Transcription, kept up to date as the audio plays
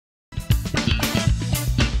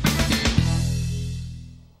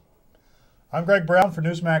I'm Greg Brown for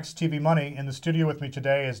Newsmax TV Money. In the studio with me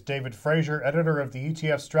today is David Frazier, editor of the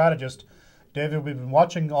ETF Strategist. David, we've been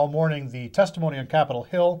watching all morning the testimony on Capitol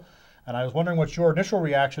Hill, and I was wondering what your initial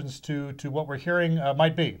reactions to what we're hearing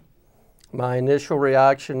might be. My initial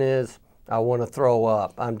reaction is I want to throw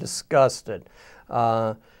up. I'm disgusted.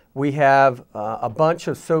 We have a bunch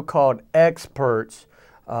of so-called experts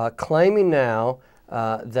claiming now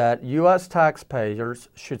that U.S. taxpayers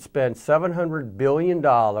should spend $700 billion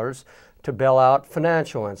to bail out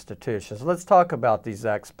financial institutions. Let's talk about these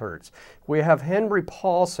experts. We have Henry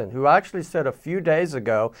Paulson, who actually said a few days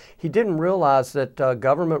ago he didn't realize that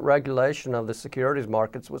government regulation of the securities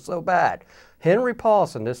markets was so bad. Henry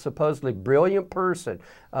Paulson, this supposedly brilliant person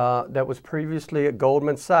that was previously at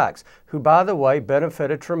Goldman Sachs, who, by the way,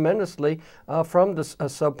 benefited tremendously from the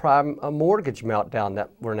subprime mortgage meltdown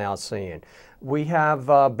that we're now seeing. We have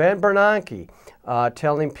Ben Bernanke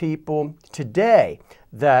telling people today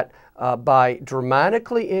that by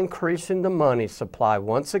dramatically increasing the money supply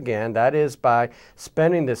once again, that is by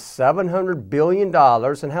spending this $700 billion,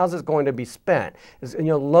 and how's it going to be spent?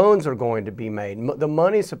 Loans are going to be made. The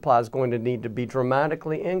money supply is going to need to be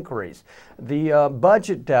dramatically increased. The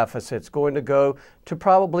budget deficit's going to go to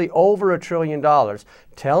probably over $1 trillion,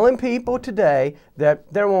 telling people today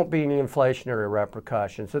that there won't be any inflationary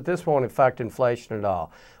repercussions, that this won't affect inflation at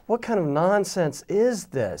all. What kind of nonsense is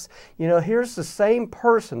this? Here's the same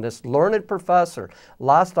person, this learned professor,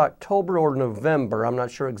 last October or November, I'm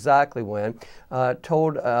not sure exactly when,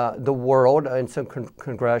 told the world in some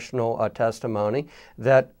congressional testimony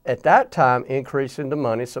that at that time increasing the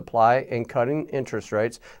money supply and cutting interest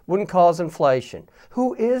rates wouldn't cause inflation.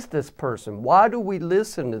 Who is this person? Why do we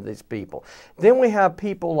listen to these people? Then we have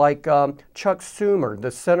people like Chuck Schumer,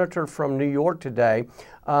 the senator from New York today,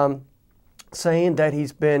 saying that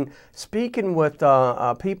he's been speaking with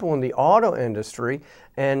people in the auto industry,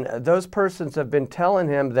 and those persons have been telling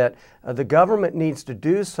him that the government needs to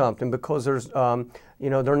do something because there's,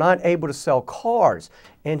 they're not able to sell cars.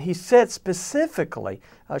 And he said specifically,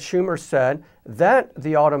 Schumer said that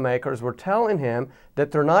the automakers were telling him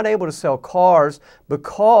that they're not able to sell cars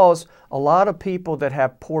because a lot of people that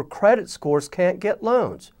have poor credit scores can't get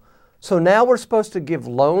loans. So now we're supposed to give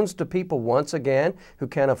loans to people once again who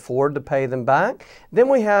can't afford to pay them back. Then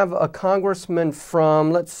we have a congressman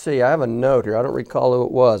from, let's see, I have a note here, I don't recall who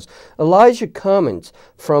it was, Elijah Cummings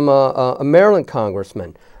from a Maryland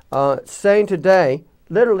congressman saying today,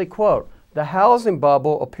 literally quote, "The housing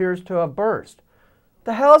bubble appears to have burst."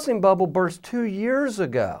 The housing bubble burst 2 years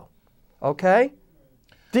ago, okay?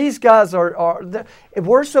 These guys if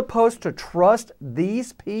we're supposed to trust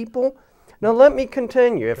these people. Now let me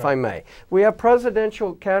continue, if I may. We have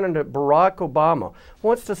presidential candidate Barack Obama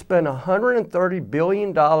wants to spend $130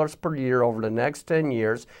 billion per year over the next 10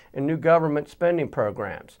 years in new government spending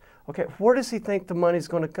programs. Okay, where does he think the money's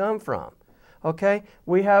going to come from? Okay,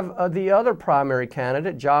 we have the other primary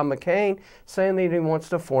candidate, John McCain, saying that he wants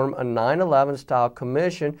to form a 9/11 style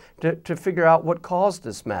commission to figure out what caused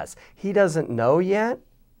this mess. He doesn't know yet?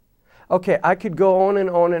 Okay, I could go on and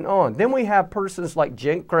on and on. Then we have persons like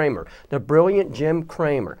Jim Cramer, the brilliant Jim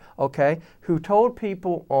Cramer, okay, who told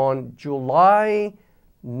people on July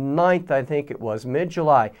 9th, I think it was,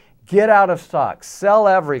 mid-July, get out of stocks, sell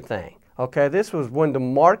everything, okay? This was when the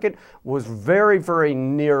market was very, very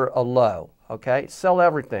near a low, okay? Sell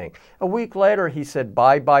everything. A week later, he said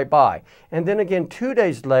buy, buy, buy. And then again, 2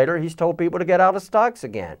 days later, he's told people to get out of stocks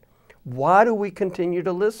again. Why do we continue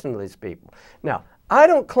to listen to these people? Now, I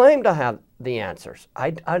don't claim to have the answers.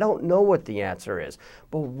 I don't know what the answer is.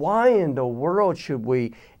 But why in the world should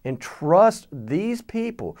we entrust these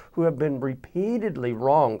people who have been repeatedly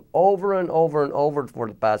wrong over and over and over for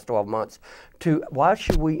the past 12 months why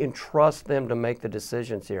should we entrust them to make the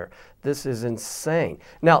decisions here? This is insane.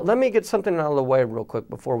 Now, let me get something out of the way real quick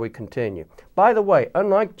before we continue. By the way,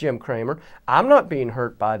 unlike Jim Cramer, I'm not being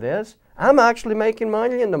hurt by this. I'm actually making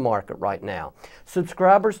money in the market right now.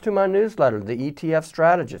 Subscribers to my newsletter, the ETF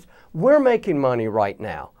Strategist, we're making money right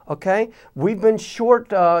now, okay? We've been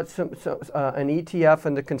short an ETF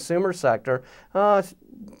in the consumer sector.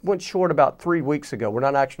 Went short about 3 weeks ago. We're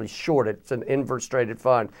not actually short. It's an inverse traded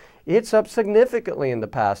fund. It's up significantly in the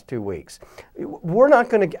past 2 weeks. I'm not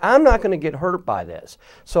going to get hurt by this.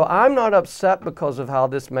 So I'm not upset because of how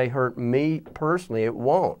this may hurt me personally. It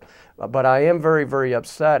won't. But I am very, very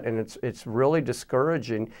upset, and it's really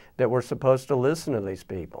discouraging that we're supposed to listen to these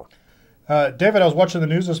people. David, I was watching the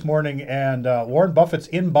news this morning, and Warren Buffett's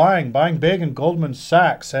buying big in Goldman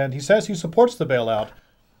Sachs, and he says he supports the bailout.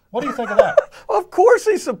 What do you think of that? Of course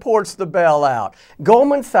he supports the bailout.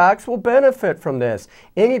 Goldman Sachs will benefit from this.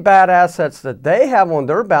 Any bad assets that they have on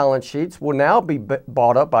their balance sheets will now be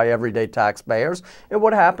bought up by everyday taxpayers. And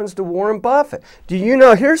what happens to Warren Buffett? Do you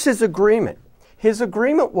know, here's his agreement. His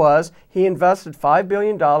agreement was he invested $5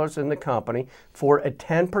 billion in the company for a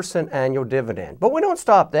 10% annual dividend. But we don't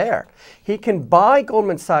stop there. He can buy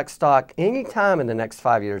Goldman Sachs stock anytime in the next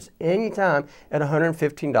 5 years, anytime at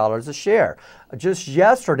 $115 a share. Just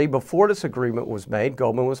yesterday, before this agreement was made,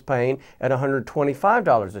 Goldman was paying at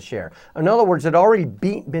 $125 a share. In other words, it had already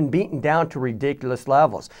been beaten down to ridiculous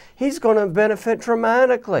levels. He's going to benefit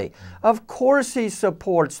dramatically. Of course he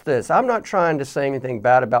supports this. I'm not trying to say anything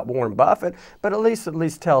bad about Warren Buffett, but at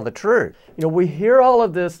least tell the truth. You know, we hear all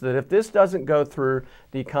of this, that if this doesn't go through,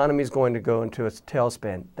 the economy is going to go into a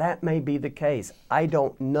tailspin. That may be the case. I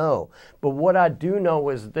don't know. But what I do know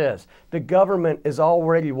is this. The government has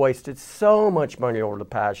already wasted so much money over the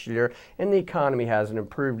past year, and the economy hasn't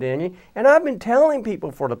improved any. And I've been telling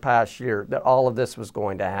people for the past year that all of this was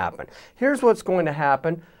going to happen. Here's what's going to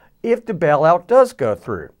happen if the bailout does go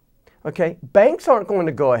through. Okay, banks aren't going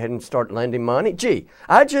to go ahead and start lending money. Gee,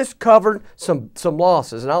 I just covered some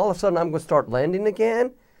losses, and all of a sudden I'm going to start lending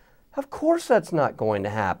again? Of course that's not going to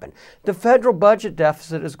happen. The federal budget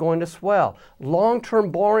deficit is going to swell.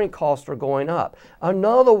 Long-term borrowing costs are going up. In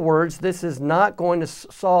other words, this is not going to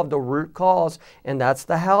solve the root cause, and that's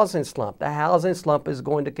the housing slump. The housing slump is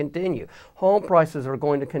going to continue. Home prices are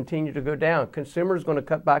going to continue to go down. Consumers are going to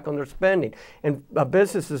cut back on their spending, and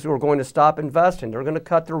businesses are going to stop investing. They're going to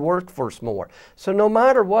cut their workforce more. So no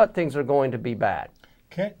matter what, things are going to be bad.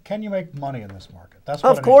 Can you make money in this market? That's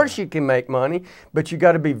what of course you can make money, but you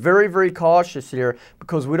got to be very, very cautious here,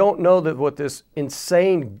 because we don't know that what this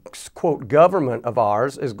insane, quote, government of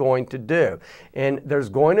ours is going to do. And there's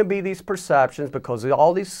going to be these perceptions because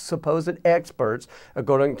all these supposed experts are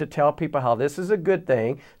going to tell people how this is a good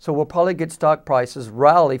thing. So we'll probably get stock prices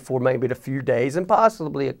rally for maybe a few days and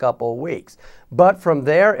possibly a couple of weeks. But from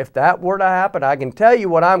there, if that were to happen, I can tell you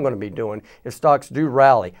what I'm going to be doing if stocks do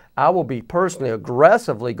rally. I will be personally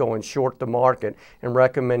aggressively going short the market and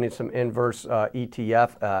recommending some inverse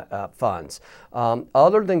ETF funds.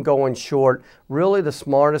 Other than going short, really the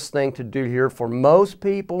smartest thing to do here for most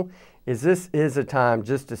people is this is a time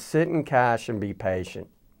just to sit in cash and be patient.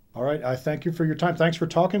 All right, I thank you for your time. Thanks for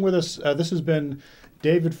talking with us. This has been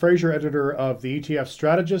David Frazier, editor of the ETF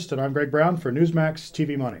Strategist, and I'm Greg Brown for Newsmax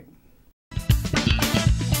TV Money.